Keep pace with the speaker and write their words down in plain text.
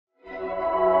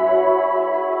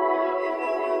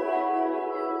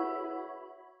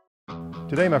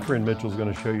Today my friend Mitchell's going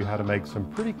to show you how to make some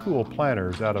pretty cool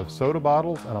planters out of soda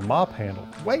bottles and a mop handle.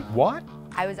 Wait, what?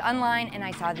 I was online and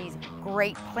I saw these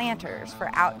great planters for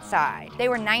outside. They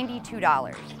were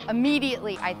 $92.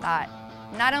 Immediately I thought,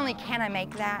 not only can I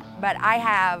make that, but I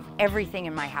have everything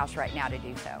in my house right now to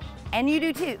do so. And you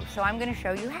do too, so I'm gonna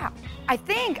show you how. I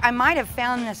think I might have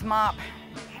found this mop.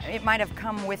 It might have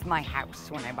come with my house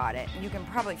when I bought it. You can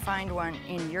probably find one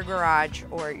in your garage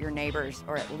or at your neighbor's,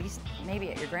 or at least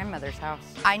maybe at your grandmother's house.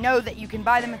 I know that you can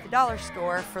buy them at the dollar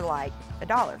store for like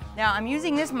 $1. Now I'm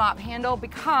using this mop handle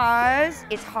because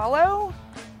it's hollow.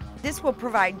 This will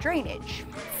provide drainage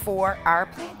for our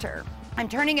planter. I'm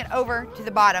turning it over to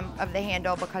the bottom of the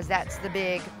handle because that's the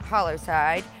big hollow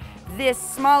side. This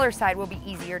smaller side will be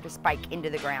easier to spike into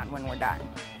the ground when we're done.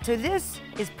 So this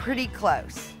is pretty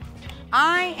close.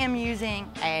 I am using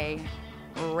a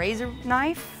razor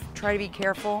knife. Try to be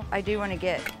careful. I do want to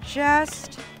get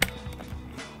just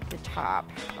the top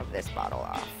of this bottle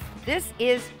off. This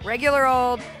is regular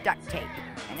old duct tape,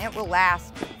 and it will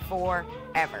last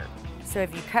forever. So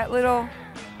if you cut little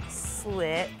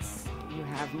slits, you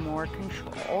have more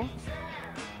control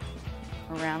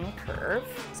around the curve.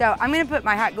 So I'm gonna put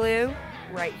my hot glue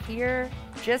right here,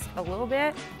 just a little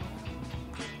bit.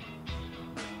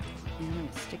 And I'm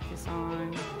gonna stick this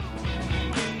on.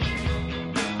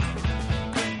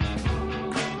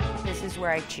 This is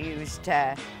where I choose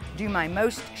to do my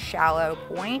most shallow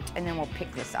point, and then we'll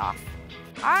pick this off.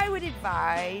 I would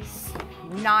advise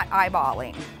not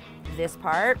eyeballing this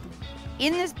part.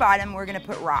 In this bottom, we're gonna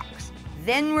put rocks.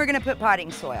 Then we're gonna put potting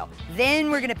soil.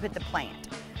 Then we're gonna put the plant.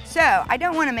 So I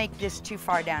don't wanna make this too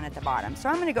far down at the bottom. So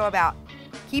I'm gonna go about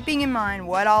keeping in mind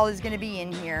what all is gonna be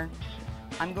in here.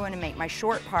 I'm going to make my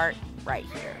short part right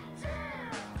here.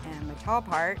 And my tall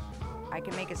part, I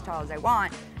can make as tall as I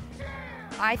want.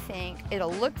 I think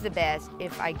it'll look the best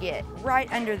if I get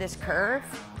right under this curve.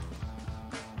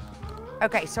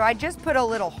 Okay, so I just put a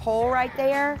little hole right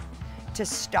there to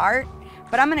start,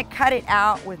 but I'm gonna cut it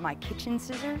out with my kitchen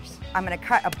scissors. I'm gonna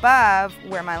cut above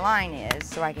where my line is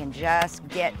so I can just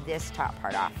get this top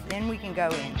part off. Then we can go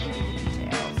in and do the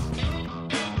details.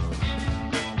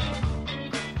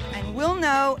 We'll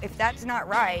know if that's not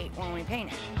right when we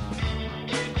paint it.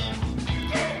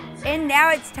 And now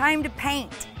it's time to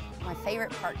paint, my favorite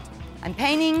part. I'm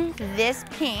painting this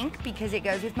pink because it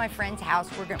goes with my friend's house.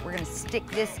 We're gonna stick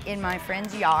this in my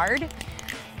friend's yard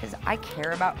because I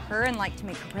care about her and like to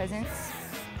make her presents.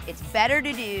 It's better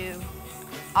to do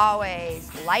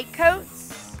always light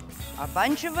coats, a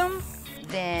bunch of them,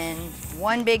 than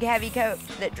one big heavy coat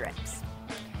that drips.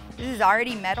 This is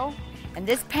already metal. And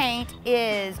this paint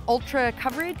is ultra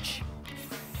coverage,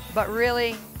 but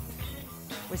really,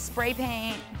 with spray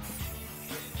paint,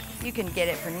 you can get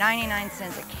it for 99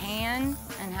 cents a can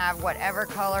and have whatever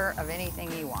color of anything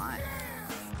you want.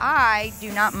 I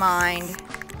do not mind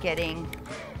getting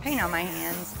paint on my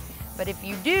hands, but if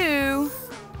you do,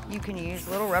 you can use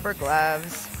little rubber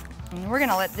gloves. And we're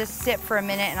gonna let this sit for a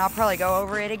minute and I'll probably go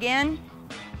over it again.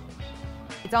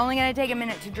 It's only gonna take a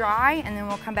minute to dry and then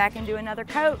we'll come back and do another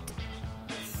coat.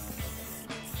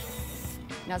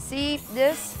 Now see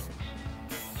this?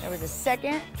 There was a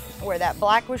second where that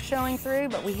black was showing through,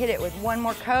 but we hit it with one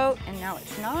more coat and now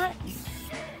it's not.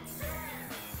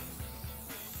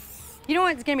 You know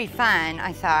what's gonna be fun,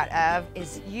 I thought of,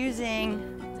 is using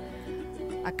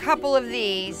a couple of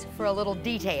these for a little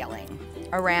detailing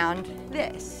around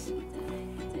this.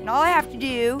 And all I have to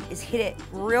do is hit it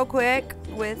real quick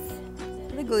with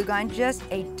the glue gun, just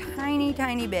a tiny,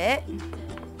 tiny bit.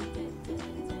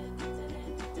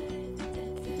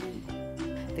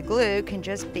 The glue can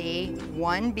just be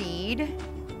one bead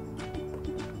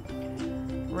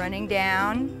running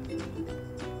down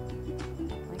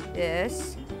like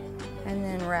this, and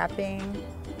then wrapping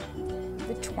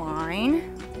the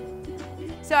twine.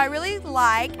 So I really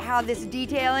like how this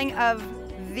detailing of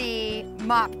the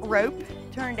mop rope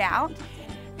turned out.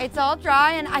 It's all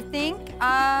dry and I think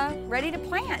ready to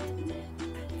plant.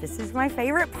 This is my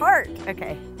favorite part.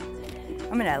 Okay,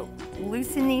 I'm gonna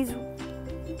loosen these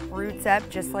roots up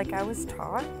just like I was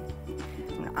taught.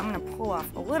 I'm gonna pull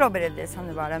off a little bit of this on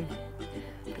the bottom.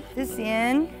 Put this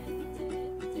in,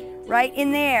 right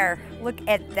in there. Look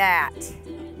at that.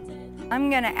 I'm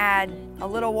gonna add a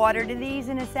little water to these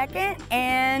in a second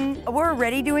and we're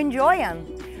ready to enjoy them.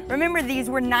 Remember, these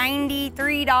were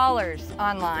 $93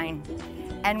 online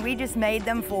and we just made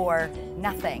them for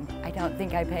nothing. I don't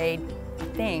think I paid a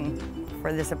thing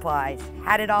for the supplies.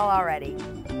 Had it all already.